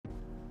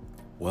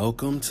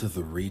Welcome to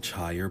the Reach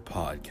Higher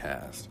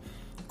podcast.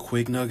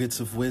 Quick nuggets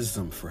of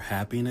wisdom for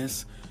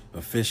happiness,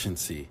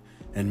 efficiency,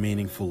 and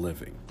meaningful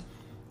living.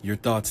 Your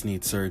thoughts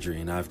need surgery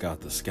and I've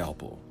got the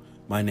scalpel.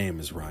 My name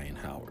is Ryan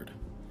Howard.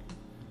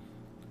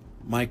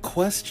 My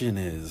question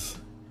is,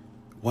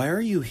 why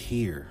are you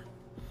here?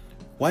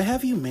 Why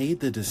have you made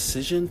the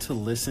decision to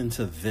listen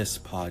to this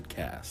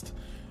podcast?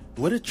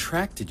 What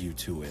attracted you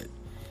to it?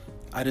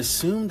 I'd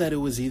assume that it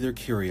was either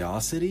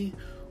curiosity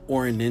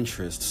or an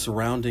interest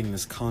surrounding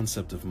this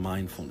concept of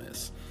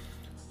mindfulness.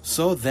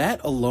 So that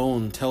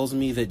alone tells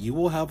me that you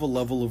will have a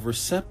level of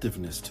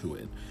receptiveness to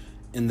it,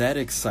 and that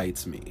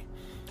excites me,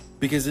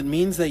 because it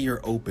means that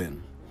you're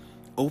open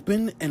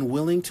and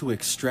willing to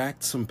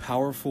extract some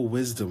powerful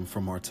wisdom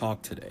from our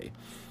talk today.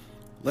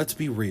 Let's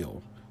be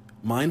real.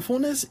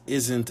 Mindfulness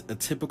isn't a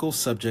typical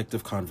subject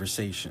of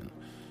conversation.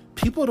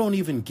 People don't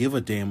even give a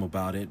damn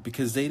about it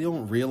because they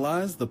don't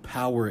realize the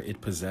power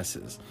it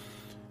possesses.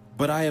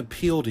 But I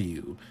appeal to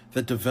you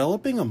that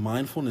developing a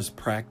mindfulness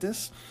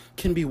practice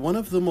can be one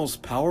of the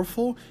most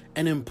powerful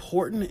and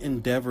important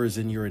endeavors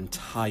in your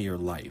entire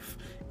life,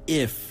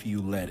 if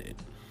you let it.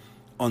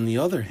 On the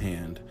other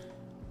hand,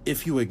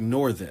 if you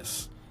ignore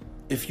this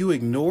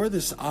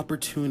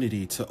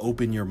opportunity to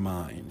open your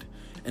mind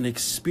and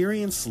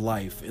experience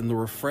life in the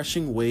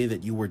refreshing way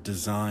that you were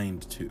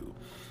designed to,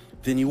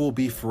 then you will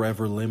be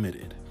forever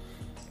limited.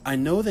 I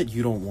know that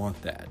you don't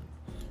want that.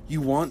 You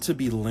want to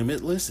be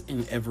limitless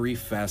in every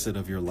facet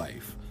of your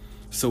life.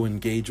 So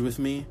engage with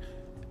me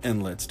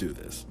and let's do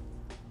this.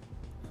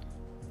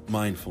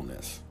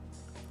 Mindfulness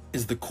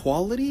is the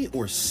quality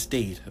or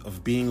state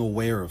of being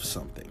aware of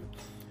something.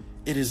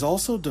 It is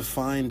also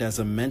defined as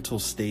a mental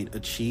state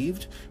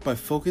achieved by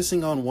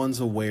focusing on one's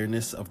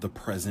awareness of the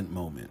present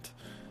moment.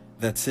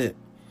 That's it.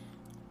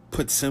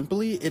 Put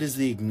simply, it is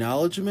the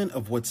acknowledgement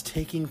of what's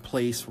taking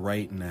place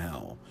right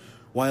now,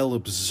 while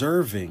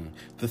observing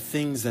the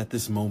things that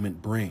this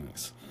moment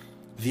brings.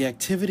 The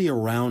activity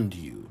around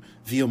you,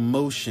 the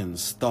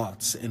emotions,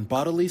 thoughts, and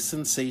bodily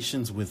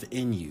sensations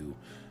within you.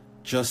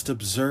 Just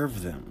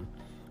observe them.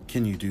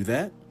 Can you do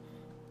that?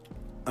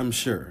 I'm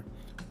sure.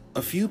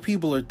 A few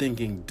people are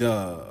thinking,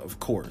 duh, of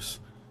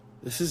course.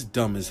 This is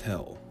dumb as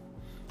hell.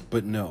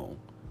 But no.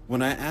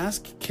 When I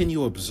ask, can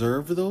you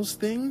observe those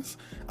things?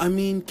 I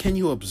mean, can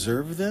you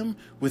observe them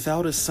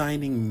without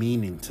assigning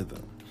meaning to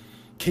them?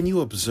 Can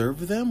you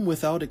observe them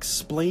without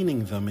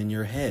explaining them in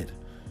your head?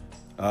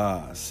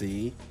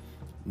 See?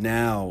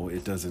 Now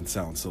it doesn't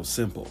sound so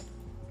simple.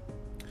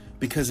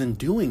 Because in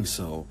doing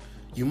so,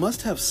 you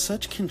must have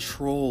such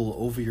control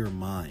over your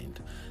mind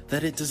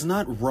that it does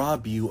not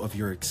rob you of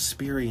your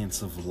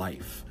experience of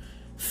life.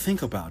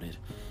 Think about it.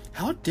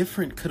 How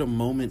different could a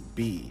moment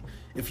be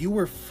if you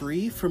were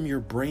free from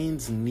your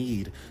brain's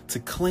need to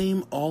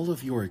claim all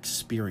of your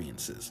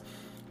experiences,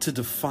 to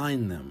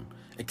define them,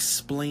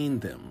 explain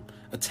them,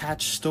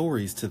 attach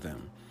stories to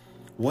them?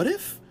 What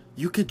if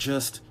you could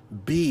just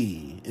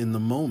be in the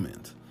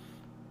moment?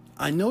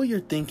 I know you're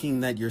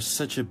thinking that you're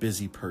such a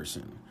busy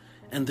person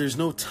and there's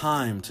no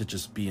time to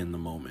just be in the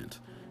moment,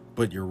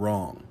 but you're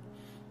wrong.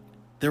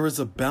 There is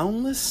a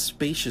boundless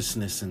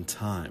spaciousness in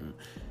time.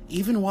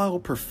 Even while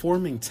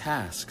performing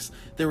tasks,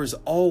 there is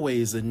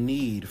always a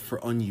need for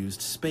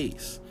unused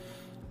space.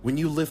 When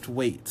you lift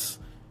weights,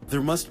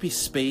 there must be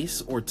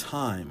space or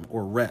time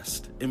or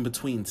rest in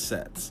between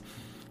sets.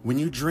 When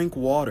you drink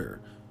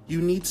water,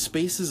 you need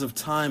spaces of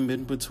time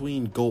in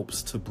between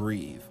gulps to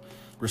breathe.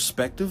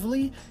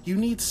 Respectively, you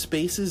need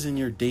spaces in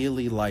your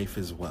daily life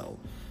as well.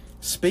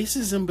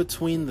 Spaces in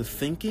between the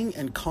thinking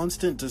and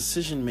constant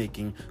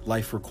decision-making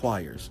life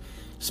requires.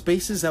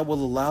 Spaces that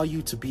will allow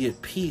you to be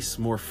at peace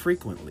more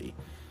frequently.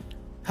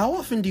 How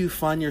often do you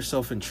find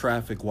yourself in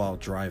traffic while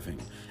driving,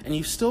 and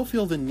you still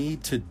feel the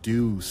need to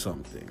do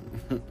something?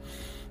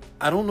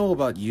 I don't know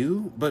about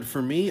you, but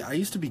for me, I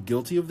used to be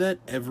guilty of that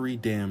every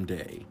damn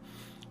day.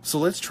 So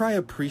let's try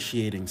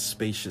appreciating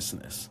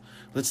spaciousness.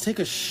 Let's take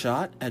a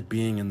shot at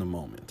being in the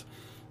moment.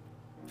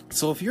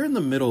 So if you're in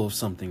the middle of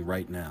something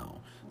right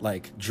now,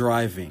 like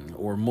driving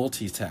or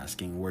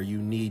multitasking where you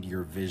need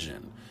your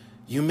vision,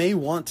 you may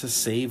want to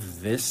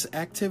save this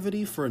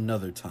activity for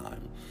another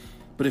time.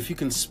 But if you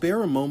can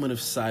spare a moment of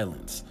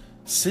silence,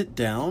 sit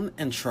down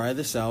and try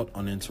this out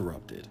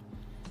uninterrupted.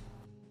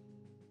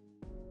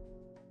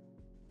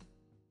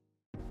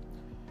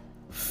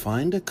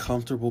 Find a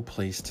comfortable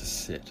place to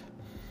sit.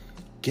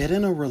 Get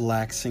in a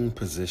relaxing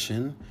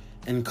position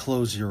and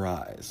close your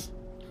eyes.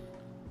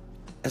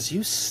 As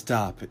you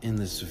stop in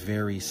this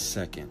very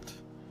second,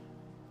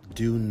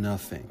 do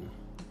nothing,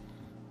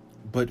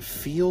 but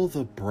feel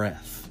the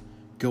breath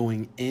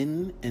going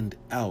in and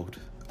out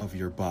of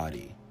your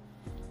body.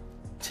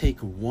 Take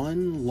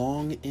one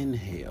long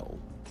inhale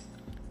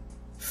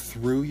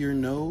through your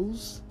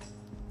nose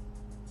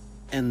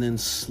and then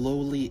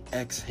slowly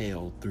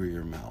exhale through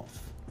your mouth.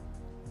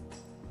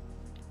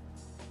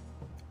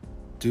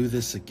 Do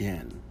this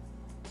again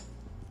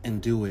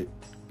and do it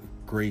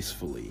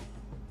gracefully,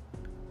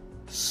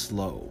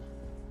 slow.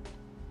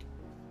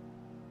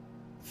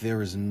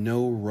 There is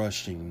no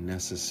rushing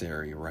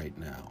necessary right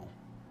now.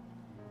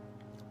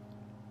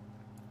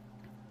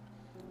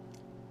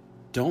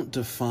 Don't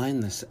define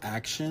this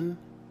action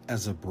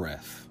as a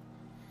breath.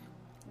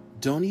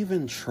 Don't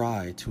even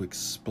try to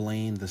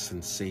explain the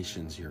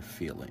sensations you're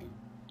feeling.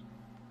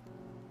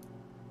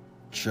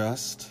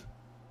 Just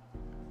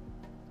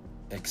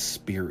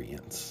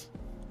experience.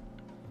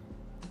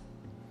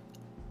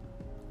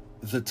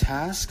 The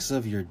tasks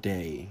of your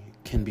day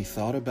can be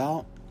thought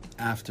about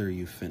after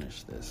you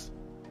finish this.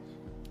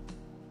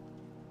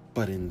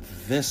 But in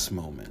this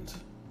moment,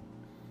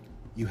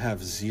 you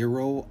have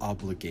zero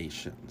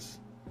obligations.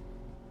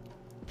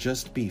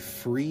 Just be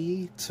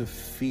free to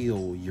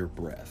feel your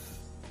breath,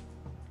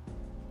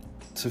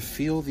 to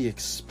feel the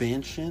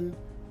expansion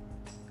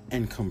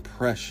and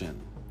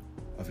compression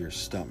of your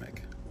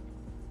stomach.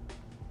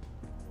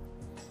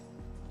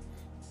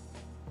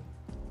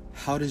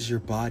 How does your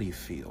body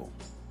feel?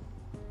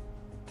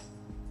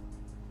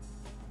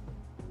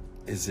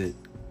 Is it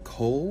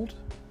cold?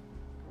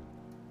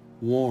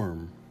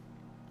 Warm?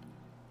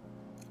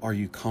 Are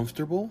you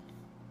comfortable?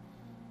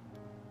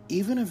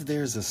 Even if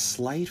there's a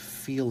slight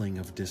feeling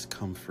of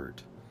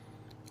discomfort,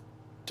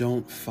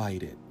 don't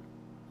fight it.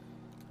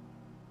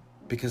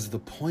 Because the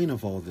point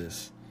of all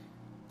this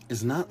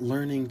is not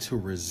learning to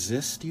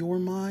resist your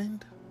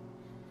mind,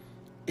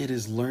 it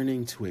is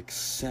learning to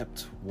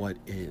accept what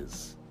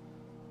is.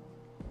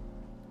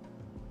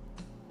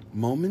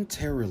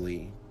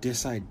 Momentarily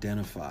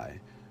disidentify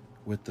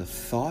with the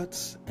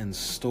thoughts and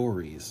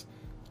stories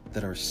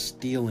that are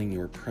stealing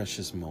your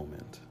precious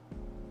moment.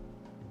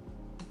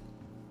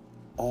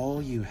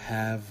 All you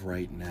have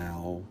right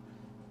now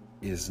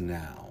is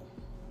now.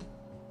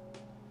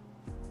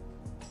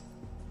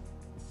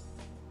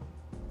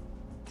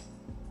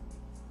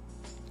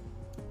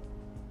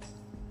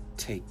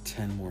 Take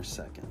 10 more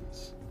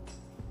seconds.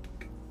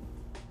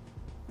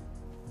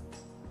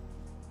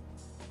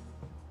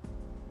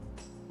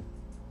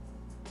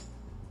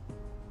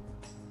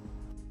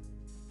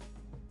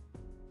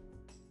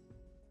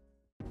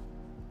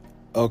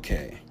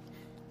 Okay,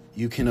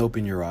 you can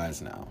open your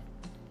eyes now.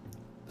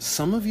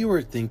 Some of you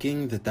are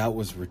thinking that that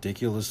was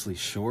ridiculously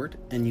short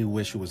and you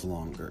wish it was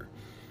longer.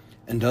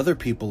 And other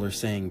people are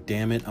saying,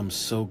 damn it, I'm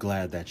so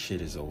glad that shit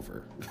is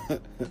over.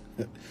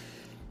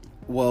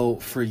 Well,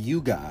 for you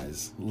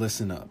guys,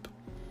 listen up.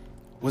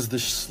 Was the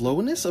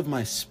slowness of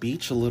my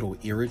speech a little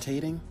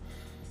irritating?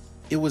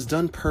 It was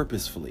done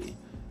purposefully.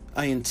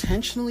 I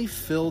intentionally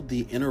filled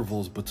the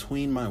intervals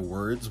between my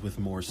words with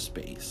more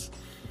space.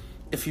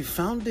 If you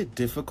found it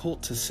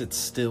difficult to sit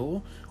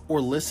still or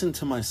listen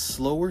to my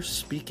slower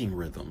speaking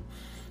rhythm,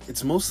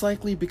 it's most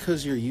likely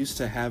because you're used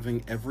to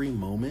having every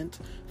moment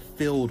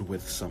filled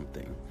with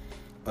something.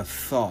 A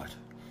thought,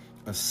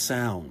 a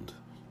sound,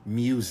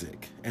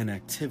 music, an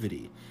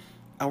activity.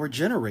 Our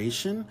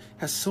generation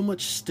has so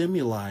much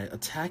stimuli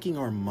attacking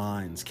our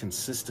minds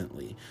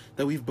consistently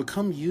that we've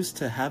become used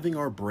to having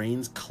our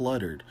brains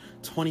cluttered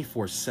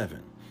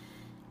 24/7.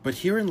 But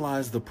herein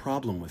lies the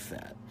problem with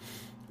that.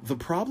 The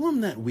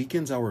problem that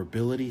weakens our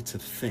ability to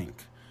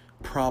think,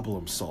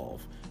 problem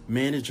solve,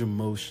 manage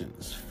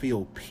emotions,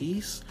 feel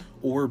peace,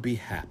 or be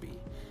happy.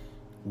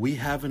 We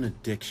have an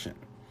addiction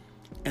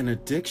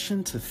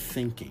to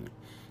thinking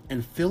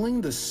and filling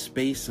the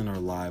space in our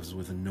lives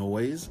with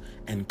noise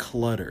and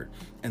clutter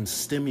and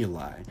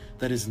stimuli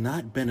that is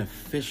not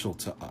beneficial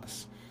to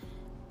us.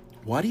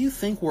 Why do you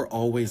think we're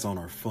always on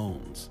our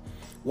phones?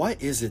 Why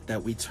is it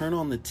that we turn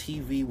on the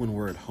TV when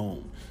we're at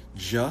home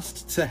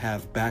just to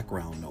have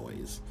background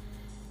noise?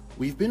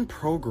 We've been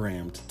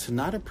programmed to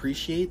not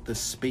appreciate the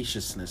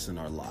spaciousness in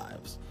our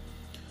lives,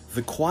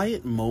 the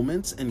quiet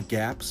moments and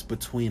gaps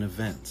between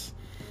events.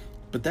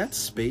 But that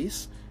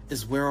space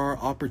is where our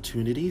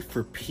opportunity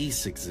for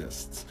peace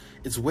exists.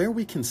 It's where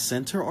we can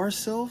center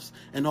ourselves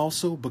and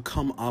also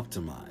become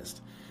optimized.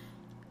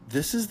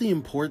 This is the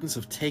importance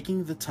of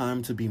taking the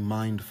time to be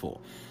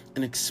mindful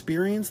and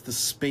experience the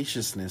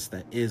spaciousness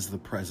that is the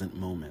present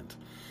moment.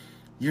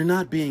 You're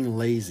not being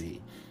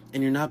lazy,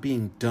 and you're not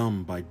being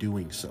dumb by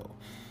doing so.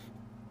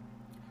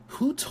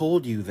 Who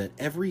told you that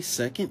every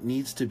second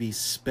needs to be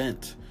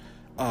spent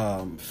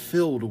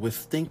filled with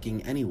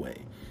thinking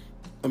anyway?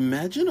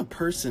 Imagine a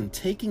person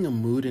taking a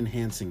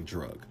mood-enhancing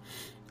drug,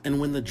 and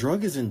when the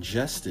drug is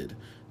ingested,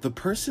 the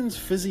person's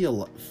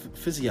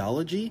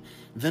physiology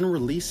then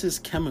releases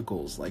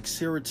chemicals like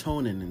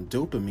serotonin and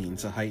dopamine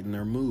to heighten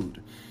their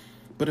mood.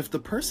 But if the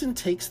person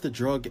takes the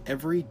drug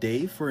every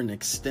day for an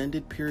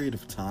extended period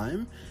of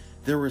time,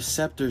 their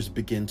receptors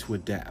begin to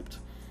adapt.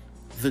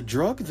 The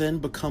drug then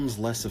becomes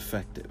less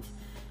effective,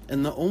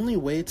 and the only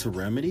way to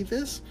remedy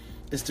this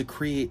is to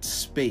create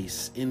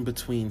space in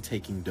between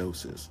taking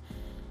doses.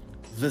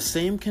 The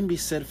same can be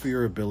said for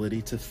your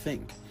ability to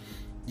think.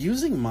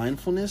 Using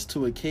mindfulness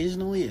to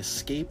occasionally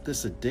escape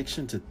this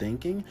addiction to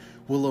thinking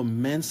will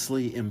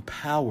immensely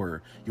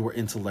empower your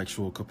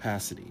intellectual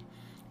capacity.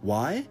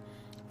 Why?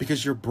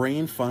 Because your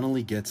brain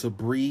finally gets a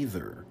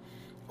breather,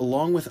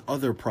 along with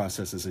other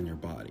processes in your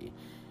body.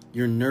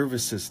 Your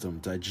nervous system,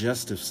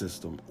 digestive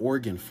system,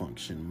 organ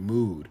function,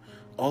 mood,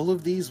 all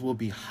of these will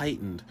be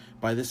heightened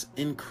by this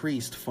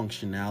increased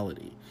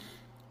functionality.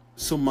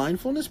 So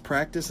mindfulness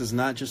practice is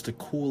not just a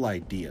cool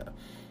idea.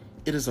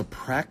 It is a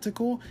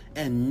practical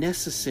and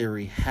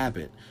necessary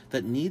habit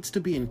that needs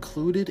to be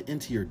included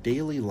into your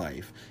daily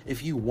life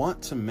if you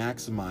want to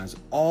maximize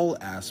all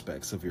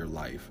aspects of your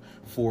life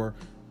for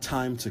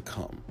time to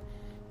come.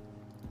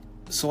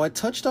 So I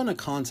touched on a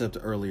concept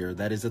earlier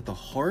that is at the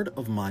heart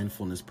of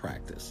mindfulness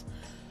practice.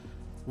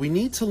 We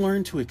need to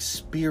learn to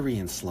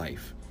experience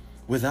life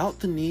without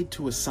the need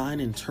to assign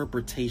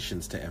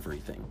interpretations to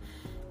everything.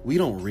 We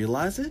don't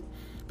realize it,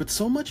 but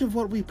so much of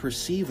what we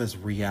perceive as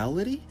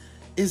reality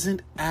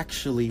isn't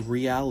actually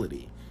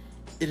reality.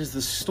 It is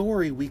the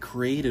story we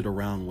created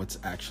around what's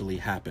actually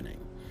happening.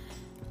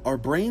 Our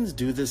brains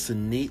do this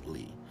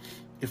innately.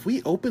 If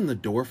we open the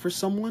door for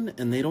someone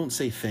and they don't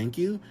say thank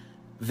you,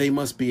 they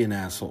must be an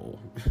asshole.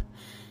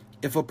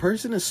 If a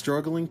person is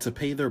struggling to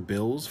pay their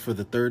bills for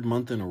the third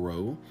month in a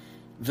row,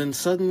 then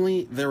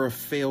suddenly they're a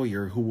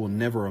failure who will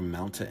never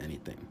amount to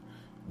anything.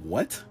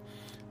 What?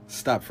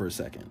 Stop for a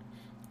second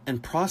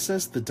and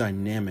process the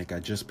dynamic I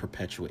just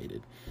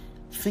perpetuated.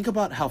 Think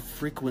about how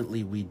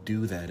frequently we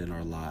do that in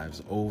our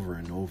lives over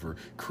and over,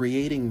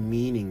 creating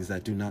meanings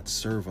that do not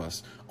serve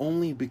us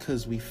only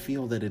because we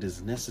feel that it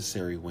is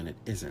necessary when it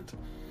isn't.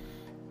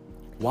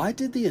 Why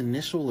did the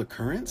initial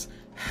occurrence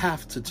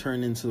have to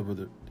turn into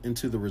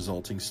the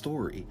resulting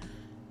story?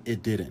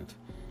 It didn't.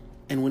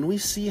 And when we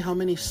see how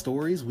many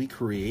stories we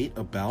create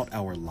about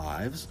our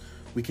lives,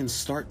 we can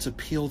start to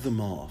peel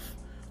them off,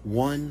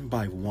 one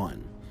by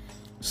one.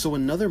 So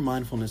another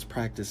mindfulness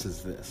practice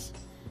is this.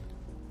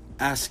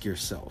 Ask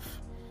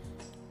yourself,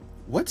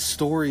 what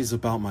stories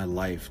about my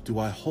life do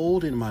I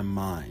hold in my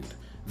mind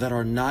that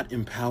are not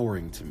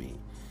empowering to me?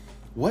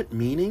 What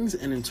meanings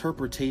and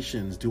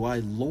interpretations do I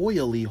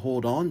loyally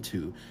hold on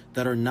to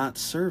that are not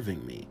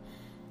serving me?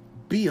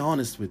 Be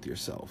honest with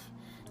yourself.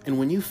 And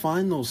when you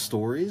find those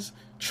stories,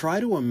 try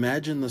to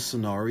imagine the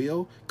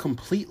scenario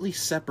completely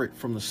separate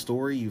from the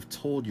story you've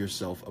told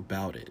yourself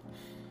about it.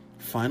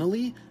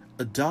 Finally,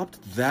 adopt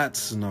that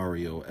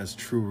scenario as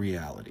true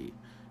reality.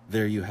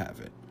 There you have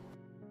it.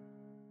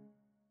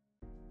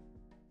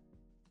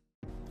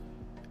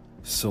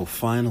 So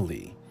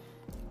finally,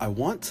 I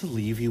want to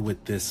leave you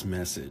with this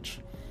message.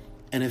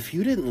 And if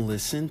you didn't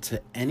listen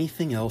to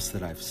anything else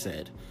that I've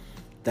said,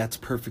 that's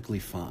perfectly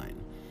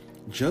fine.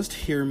 Just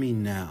hear me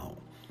now.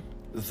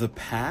 The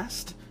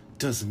past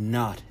does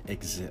not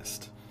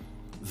exist.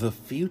 The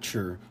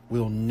future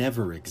will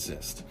never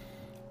exist.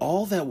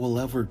 All that will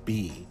ever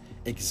be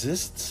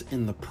exists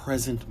in the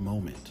present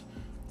moment,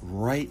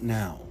 right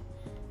now,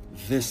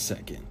 this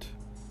second.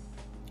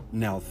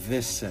 Now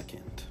this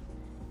second.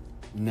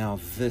 Now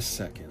this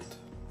second.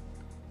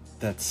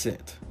 That's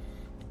it.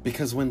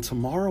 Because when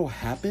tomorrow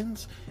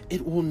happens,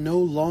 it will no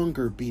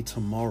longer be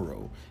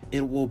tomorrow.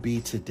 It will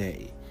be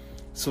today.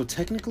 So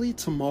technically,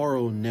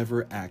 tomorrow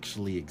never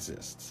actually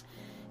exists.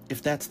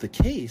 If that's the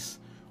case,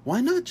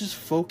 why not just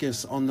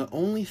focus on the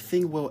only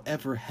thing we'll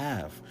ever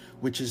have,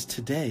 which is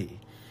today?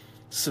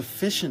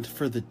 Sufficient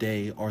for the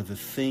day are the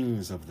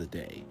things of the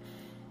day.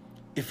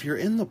 If you're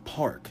in the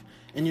park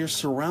and you're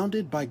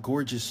surrounded by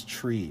gorgeous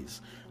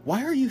trees,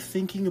 why are you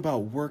thinking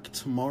about work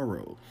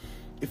tomorrow?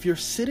 If you're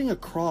sitting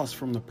across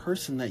from the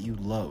person that you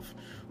love,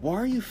 why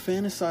are you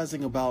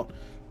fantasizing about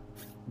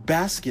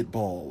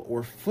basketball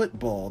or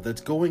football that's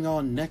going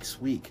on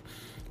next week,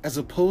 as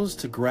opposed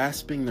to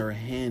grasping their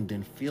hand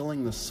and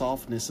feeling the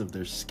softness of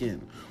their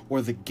skin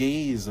or the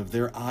gaze of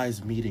their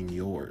eyes meeting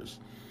yours?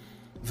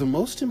 The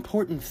most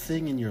important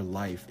thing in your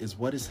life is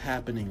what is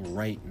happening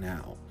right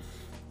now.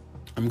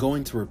 I'm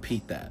going to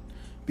repeat that,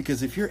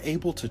 because if you're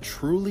able to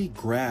truly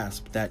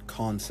grasp that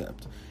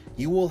concept,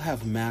 you will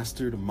have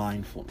mastered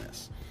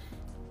mindfulness.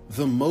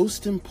 The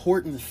most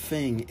important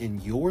thing in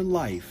your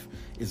life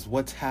is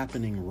what's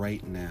happening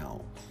right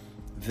now.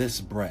 This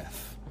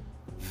breath,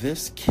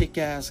 this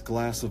kick-ass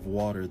glass of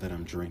water that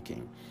I'm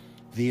drinking,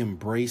 the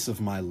embrace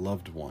of my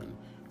loved one.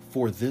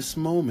 For this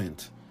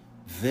moment,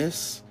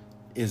 this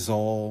is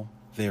all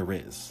there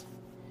is.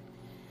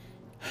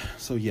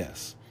 So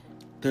yes,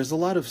 there's a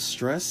lot of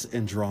stress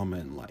and drama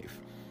in life.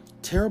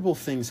 Terrible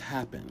things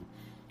happen,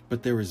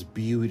 but there is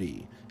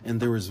beauty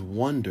and there is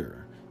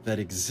wonder that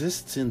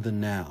exists in the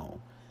now,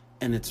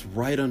 and it's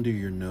right under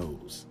your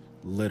nose,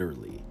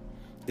 literally.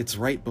 It's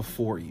right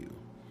before you.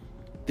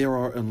 There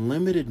are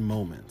unlimited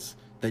moments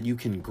that you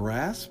can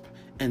grasp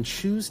and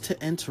choose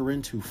to enter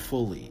into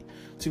fully,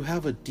 to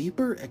have a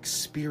deeper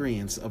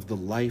experience of the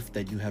life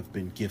that you have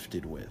been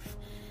gifted with.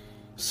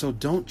 So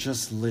don't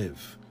just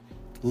live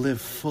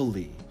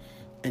fully,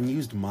 and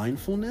use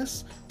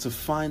mindfulness to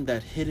find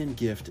that hidden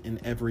gift in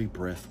every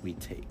breath we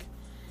take.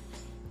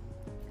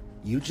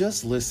 You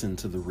just listened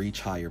to the Reach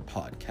Higher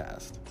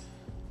podcast.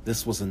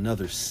 This was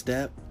another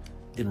step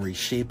in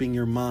reshaping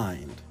your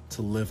mind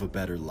to live a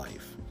better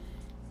life.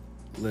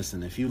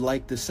 Listen, if you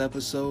like this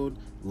episode,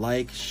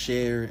 like,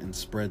 share, and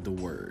spread the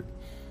word.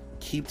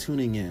 Keep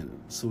tuning in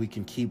so we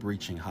can keep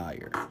reaching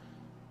higher.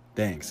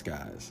 Thanks,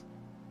 guys.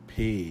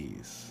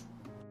 Peace.